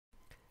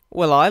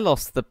Well, I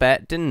lost the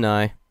bet, didn't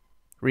I?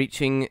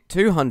 Reaching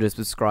 200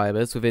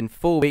 subscribers within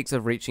 4 weeks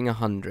of reaching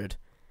 100.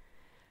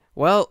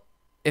 Well,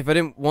 if I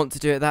didn't want to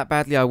do it that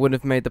badly, I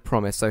wouldn't have made the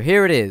promise. So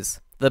here it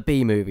is, the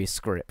B-movie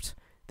script.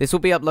 This will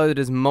be uploaded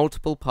as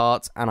multiple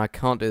parts, and I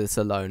can't do this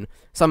alone.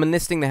 So I'm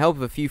enlisting the help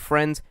of a few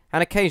friends,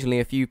 and occasionally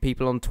a few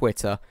people on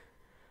Twitter.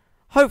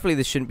 Hopefully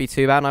this shouldn't be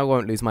too bad, and I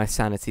won't lose my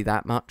sanity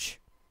that much.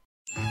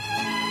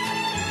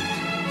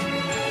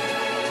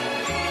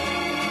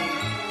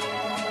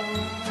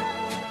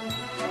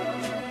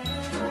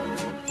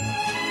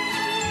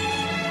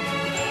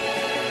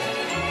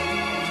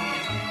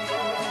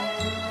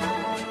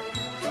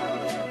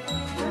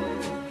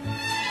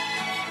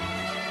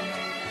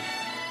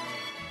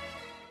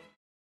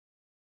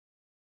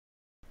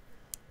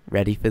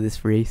 Ready for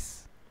this,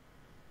 Rhys?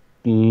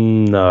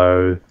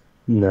 No.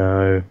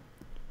 The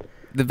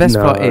best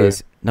part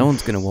is, no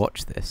one's going to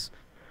watch this.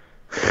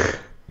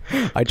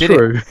 I did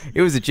True.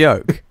 it was a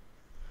joke.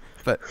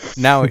 But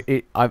now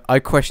I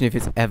question if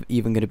it's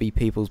even going to be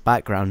people's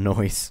background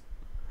noise.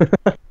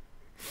 God,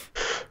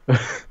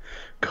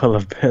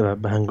 love a bit of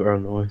that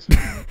background noise.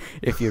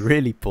 If you're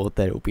really bored,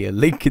 there will be a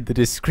link in the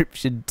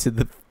description to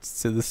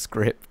the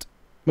script.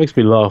 Makes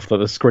me laugh that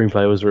the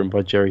screenplay was written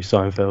by Jerry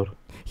Seinfeld.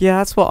 Yeah,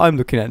 that's what I'm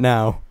looking at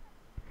now.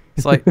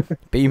 It's like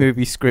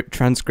B-movie script,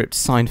 transcript,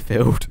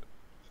 Seinfeld.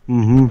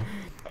 Mm-hmm.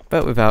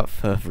 But without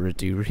further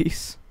ado,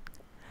 Rhys.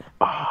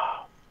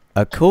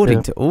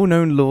 According to all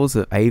known laws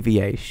of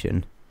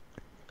aviation,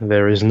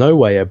 There is no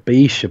way a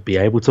bee should be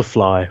able to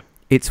fly.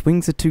 its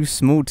wings are too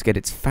small to get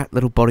its fat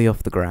little body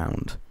off the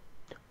ground.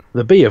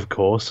 The bee, of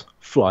course,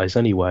 flies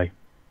anyway.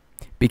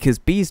 Because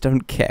bees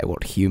don't care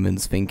what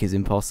humans think is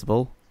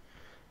impossible.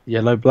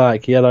 Yellow,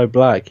 black, yellow,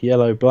 black,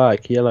 yellow,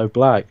 black, yellow,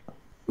 black.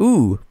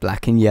 Ooh,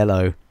 black and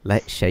yellow.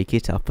 Let's shake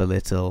it up a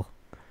little.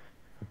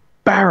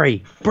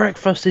 Barry,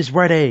 breakfast is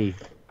ready.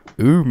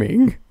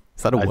 Ooming?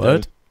 Is that a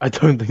word? I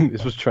don't think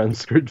this was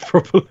transcribed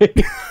properly.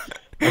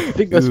 I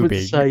think that's meant to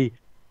Ooming. say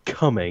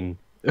coming.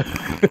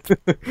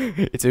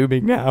 It's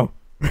ooming now.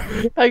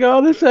 Hang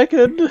on a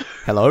second.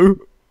 Hello?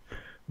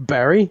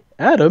 Barry,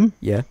 Adam.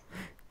 Yeah.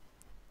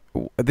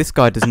 This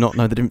guy does not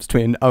know the difference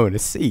between an O and a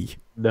C.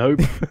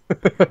 Nope.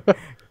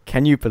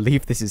 Can you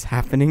believe this is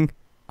happening?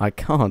 I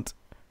can't.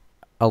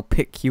 I'll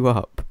pick you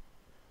up.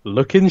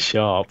 Looking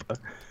sharp.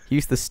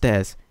 Use the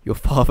stairs. Your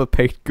father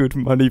paid good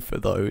money for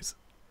those.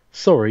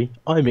 Sorry,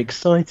 I'm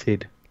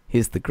excited.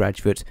 Here's the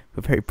graduate.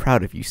 We're very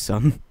proud of you,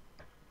 son.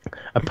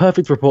 A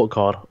perfect report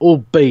card. All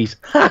B's.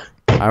 Ha!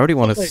 I already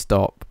want to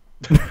stop.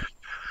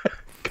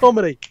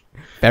 Comedy.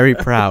 Very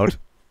proud.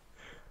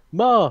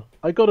 Ma,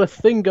 I got a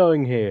thing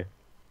going here.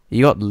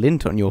 You got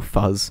lint on your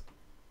fuzz.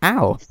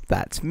 Ow,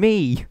 that's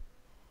me.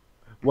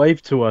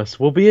 Wave to us.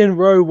 We'll be in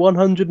row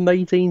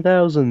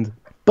 118,000.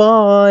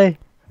 Bye.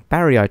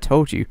 Barry, I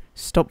told you,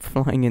 stop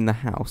flying in the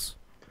house.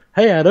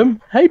 Hey,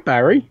 Adam. Hey,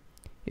 Barry.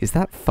 Is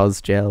that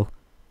fuzz gel?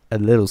 A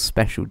little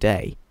special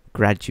day.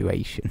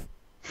 Graduation.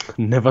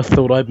 Never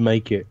thought I'd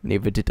make it.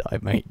 Neither did I,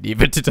 mate.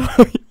 Neither did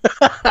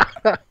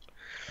I.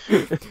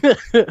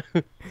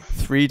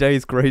 3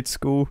 days grade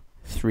school,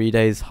 3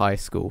 days high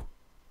school,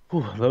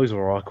 Ooh, those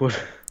were awkward.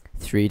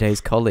 3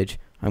 days college.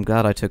 I'm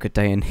glad I took a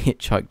day and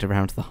hitchhiked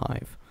around the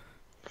hive.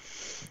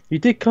 You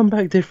did come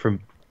back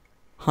different.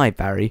 Hi,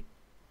 Barry.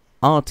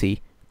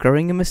 Artie,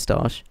 growing a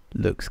moustache,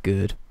 looks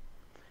good.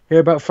 Hear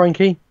about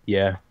Frankie?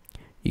 Yeah.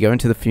 You going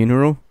to the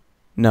funeral?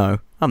 No,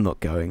 I'm not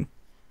going.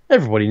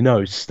 Everybody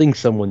knows, sting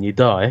someone you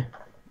die.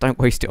 Don't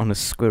waste it on a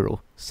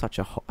squirrel. Such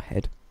a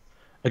hothead.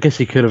 I guess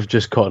he could have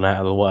just gotten out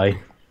of the way.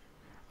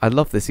 I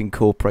love this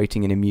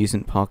incorporating an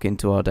amusement park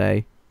into our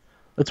day.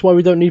 That's why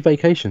we don't need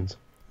vacations.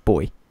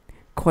 Boy,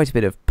 quite a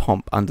bit of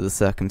pomp under the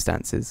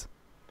circumstances.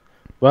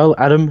 Well,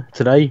 Adam,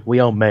 today we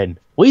are men.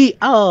 We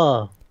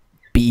are!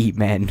 Be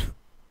men.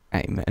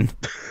 Amen.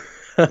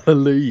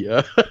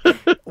 Hallelujah.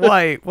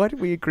 Why did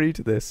we agree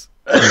to this?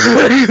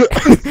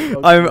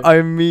 I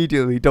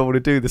immediately don't want to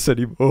do this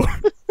anymore.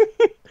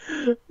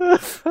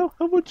 How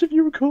much have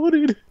you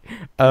recorded?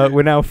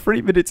 We're now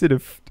 3 minutes in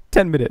of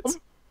 10 minutes.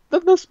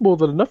 That's more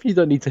than enough. You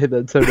don't need to hit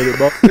that 10-minute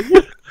mark.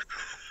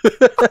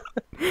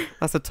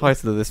 That's the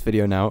title of this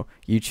video now.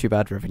 YouTube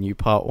ad revenue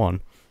part 1.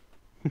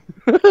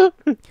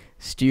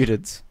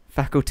 Students,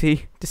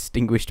 faculty,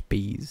 distinguished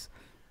bees.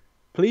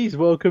 Please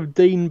welcome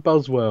Dean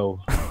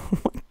Buswell. Oh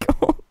my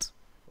god.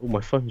 Oh,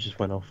 my phone just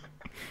went off.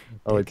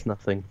 Oh, it's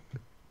nothing.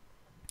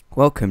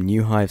 Welcome,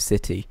 New Hive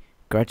City.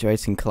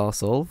 Graduating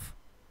class of...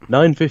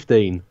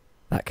 9:15.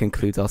 That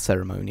concludes our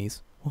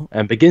ceremonies. What?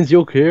 And begins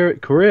your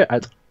career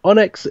at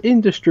Onyx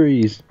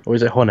Industries. Or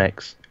is it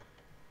Honex?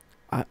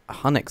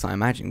 Hunnex, I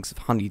imagine, because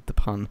I've honeyed the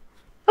pun.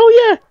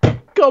 Oh, yeah!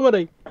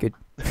 Comedy! Good.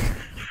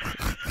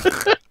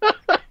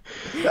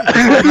 If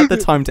I had the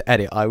time to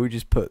edit, I would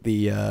just put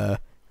the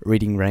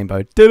Reading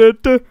Rainbow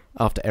da-da-da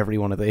after every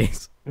one of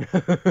these.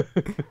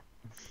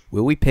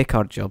 Will we pick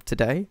our job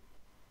today?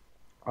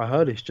 I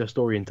heard it's just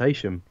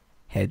orientation.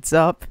 Heads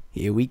up,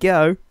 here we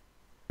go.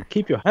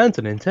 Keep your hands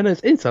and antennas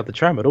inside the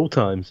tram at all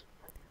times.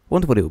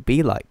 Wonder what it will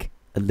be like.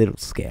 A little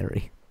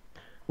scary.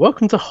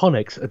 Welcome to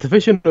Honix, a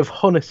division of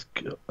Honix.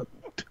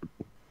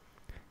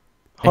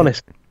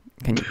 Honix.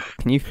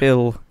 Can you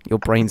feel your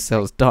brain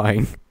cells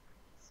dying?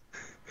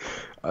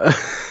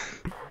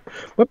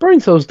 My brain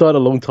cells died a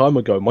long time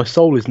ago. My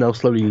soul is now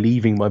slowly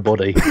leaving my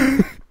body.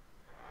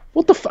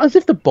 What the as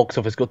if the box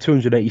office got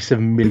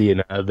 287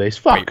 million out of this.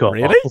 Fuck off.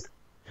 Really?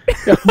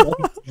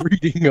 I'm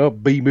reading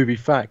up B-movie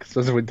facts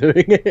as we're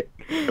doing it.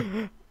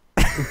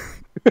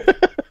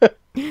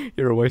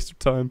 You're a waste of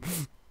time.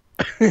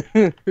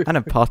 And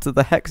I'm part of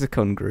the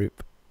Hexagon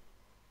group.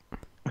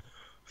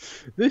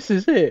 This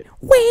is it.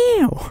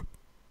 Wow!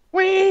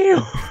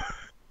 Wow!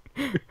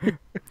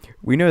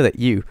 We know that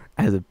you,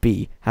 as a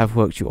bee, have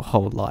worked your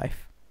whole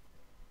life.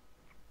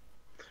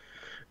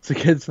 To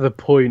get to the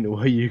point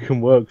where you can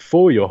work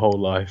for your whole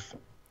life.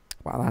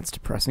 Wow, that's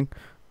depressing.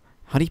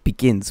 Honey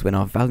begins when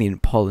our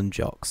valiant pollen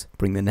jocks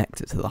bring the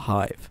nectar to the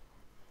hive.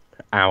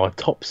 Our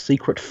top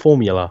secret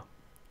formula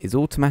Is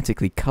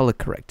automatically colour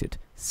corrected,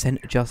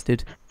 scent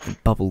adjusted,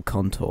 and bubble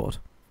contoured.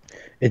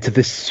 into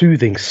this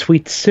soothing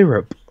sweet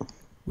syrup.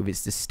 With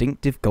its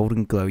distinctive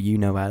golden glow you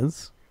know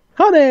as...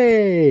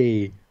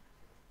 Honey!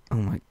 Oh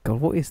my god,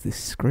 what is this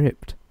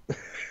script?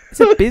 It's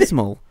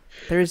abysmal.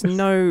 There is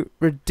no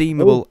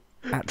redeemable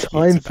attributes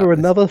Time about for this.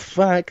 another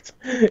fact.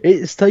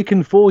 It's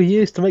taken 4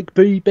 years to make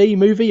B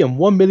movie and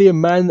 1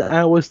 million man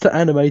hours to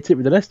animate it,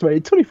 with an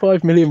estimated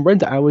 25 million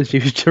render hours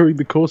used during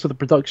the course of the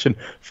production,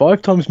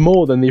 5 times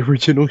more than the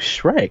original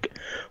Shrek.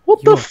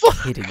 What You're the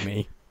fuck? kidding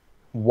me.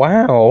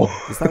 Wow.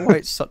 Is that why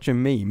it's such a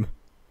meme?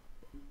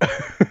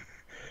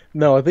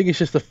 No, I think it's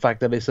just the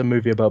fact that it's a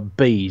movie about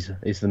bees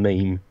is the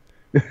meme.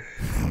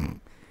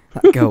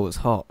 That girl was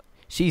hot.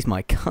 She's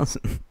my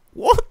cousin.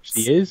 What?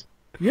 She is?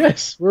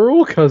 Yes, we're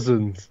all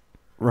cousins.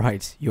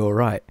 Right, you're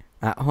right.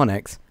 At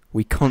Honex,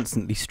 we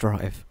constantly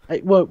strive.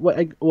 Hey, whoa,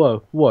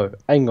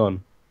 hang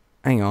on.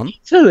 Hang on. You're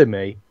telling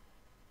me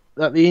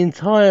that the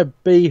entire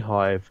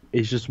beehive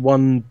is just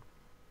one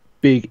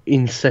big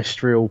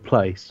ancestral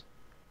place?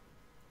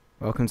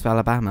 Welcome to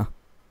Alabama.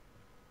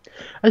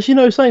 As you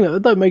know, saying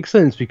that don't make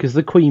sense because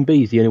the queen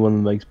bee's the only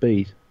one that makes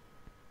bees.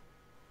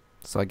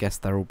 So I guess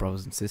they're all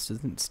brothers and sisters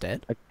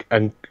instead.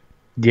 And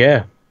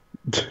yeah.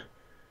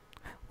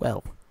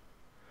 Well,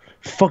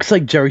 Fuck's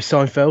sake, Jerry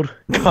Seinfeld.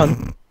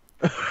 Cunt.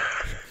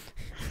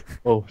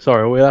 Oh,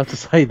 sorry, are we allowed to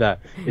say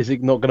that? Is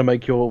it not going to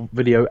make your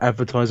video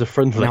advertiser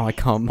friendly? now I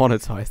can't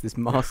monetize this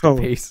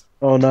masterpiece.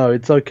 Oh no,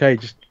 it's okay.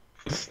 Just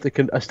stick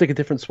a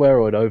different swear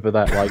word over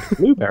that, like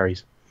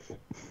blueberries.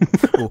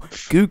 Or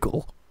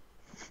Google.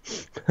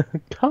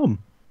 Come.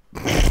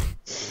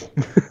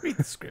 Read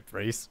the script,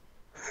 Rhys.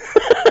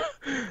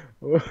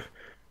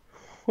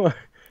 What?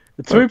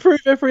 To improve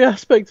every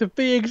aspect of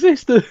bee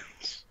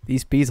existence.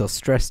 These bees are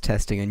stress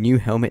testing a new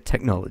helmet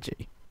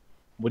technology.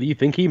 What do you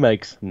think he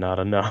makes? Not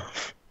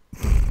enough.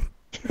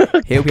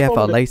 Here we have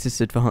our latest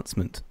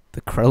advancement,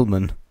 the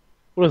Krellman.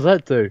 What does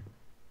that do?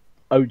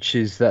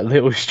 Ouches that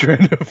little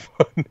strand of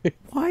funny.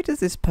 Why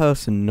does this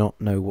person not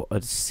know what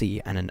a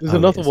C and an There's O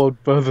another is? one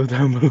further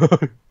down below.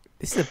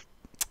 This is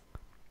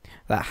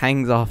that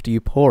hangs after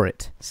you pour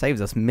it.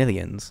 Saves us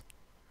millions.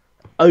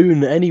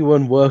 Own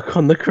anyone work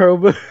on the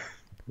Krellman?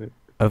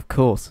 Of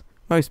course,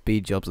 most bee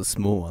jobs are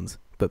small ones,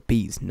 but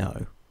bees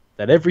know.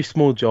 That every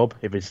small job,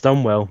 if it's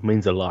done well,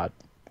 means a lot.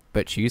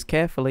 But choose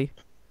carefully.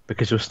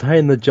 Because you'll stay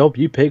in the job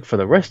you pick for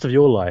the rest of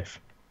your life.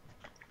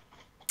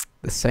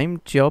 The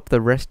same job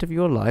the rest of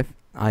your life?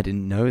 I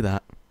didn't know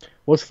that.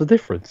 What's the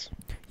difference?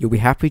 You'll be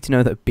happy to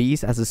know that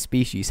bees as a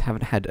species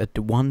haven't had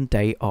a 1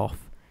 day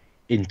off.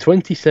 In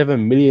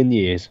 27 million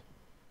years.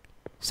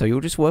 So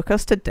you'll just work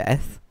us to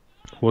death?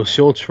 We'll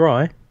sure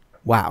try.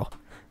 Wow,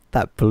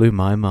 that blew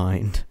my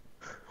mind.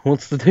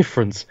 What's the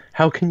difference?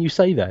 How can you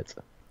say that?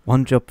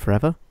 One job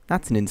forever?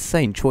 That's an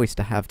insane choice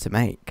to have to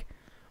make.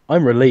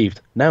 I'm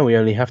relieved. Now we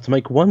only have to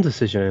make one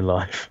decision in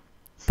life.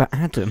 But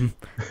Adam,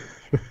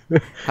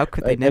 how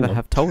could they Hang never on.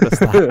 have told us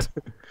that?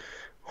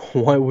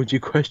 Why would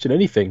you question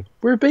anything?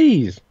 We're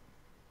bees.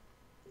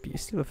 But you're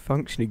still a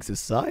functioning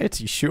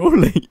society,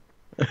 surely.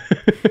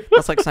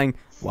 That's like saying,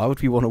 why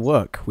would we want to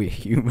work? We're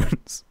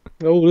humans.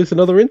 Oh, there's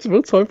another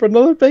interval. Time for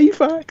another bee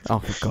fact. Oh,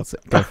 for God's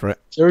sake, go for it.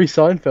 Jerry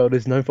Seinfeld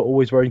is known for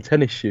always wearing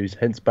tennis shoes,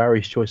 hence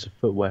Barry's choice of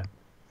footwear.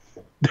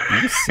 Are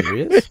you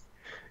serious?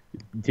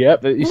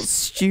 Yep. What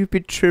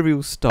stupid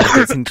trivial stuff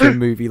gets into a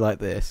movie like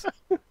this?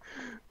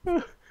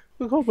 I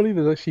can't believe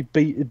there's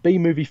actually B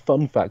movie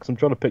fun facts. I'm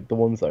trying to pick the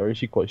ones that are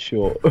actually quite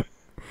short.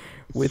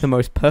 We're the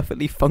most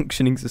perfectly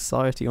functioning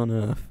society on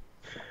Earth.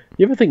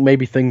 You ever think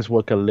maybe things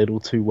work a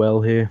little too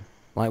well here?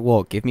 Like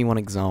what? Give me one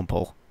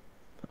example.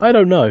 I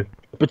don't know,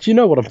 but you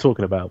know what I'm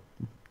talking about.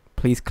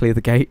 Please clear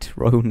the gate.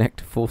 Royal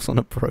Nectar force on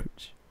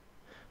approach.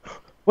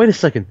 Wait a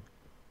second.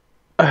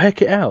 Oh,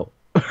 heck it out.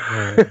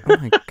 Oh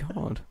my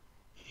god.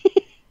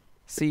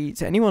 See,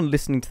 to anyone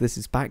listening to this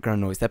as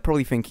background noise, they're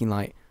probably thinking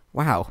like,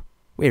 wow,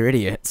 we're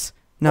idiots.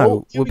 No,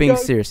 Oh, here we're we being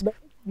go. serious.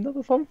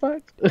 Another fun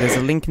fact. There's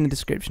a link in the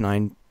description.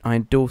 I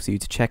endorse you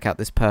to check out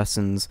this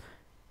person's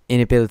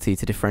inability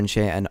to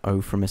differentiate an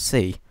O from a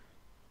C.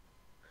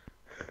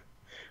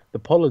 The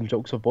Pollen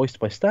Jocks are voiced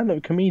by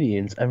stand-up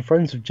comedians and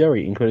friends of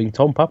Jerry, including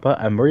Tom Papa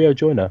and Maria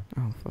Joyner.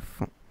 Oh,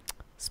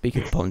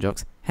 speaking of pollen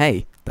jocks,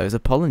 hey, those are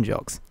pollen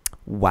jocks.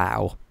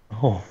 Wow.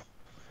 Oh,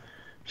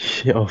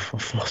 shit!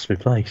 I've lost my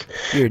place.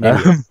 You're an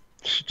idiot.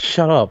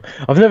 Shut up!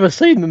 I've never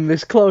seen them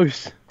this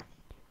close.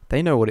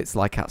 They know what it's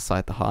like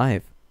outside the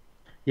hive.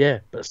 Yeah,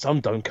 but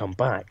some don't come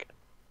back.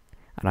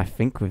 And I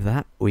think with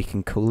that, we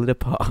can call it a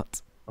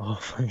part. Oh,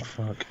 thank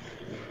fuck.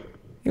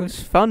 It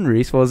was fun,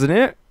 Rhys, wasn't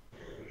it?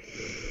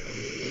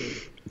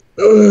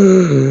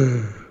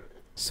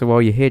 So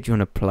while you're here, do you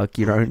want to plug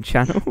your own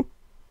channel?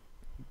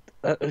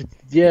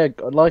 Yeah,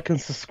 like and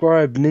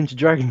subscribe Ninja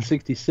Dragon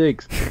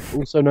 66,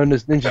 also known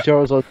as Ninja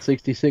Charizard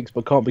 66,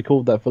 but can't be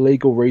called that for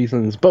legal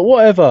reasons. But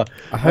whatever.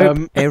 I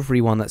hope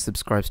everyone that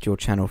subscribes to your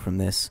channel from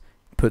this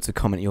puts a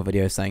comment in your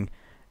video saying,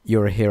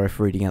 you're a hero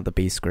for reading out the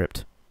B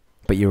script,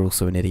 but you're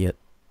also an idiot.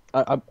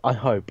 I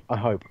hope,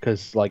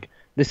 because like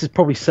this has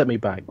probably set me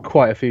back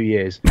quite a few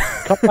years.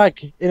 Come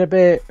back in a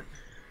bit.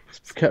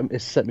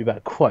 It's set me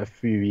back quite a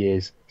few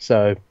years.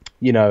 So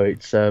you know,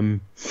 it's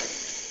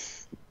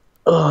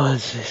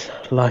it's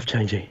life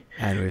changing.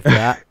 And with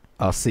that,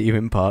 I'll see you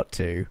in part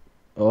 2.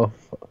 Oh,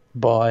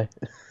 bye.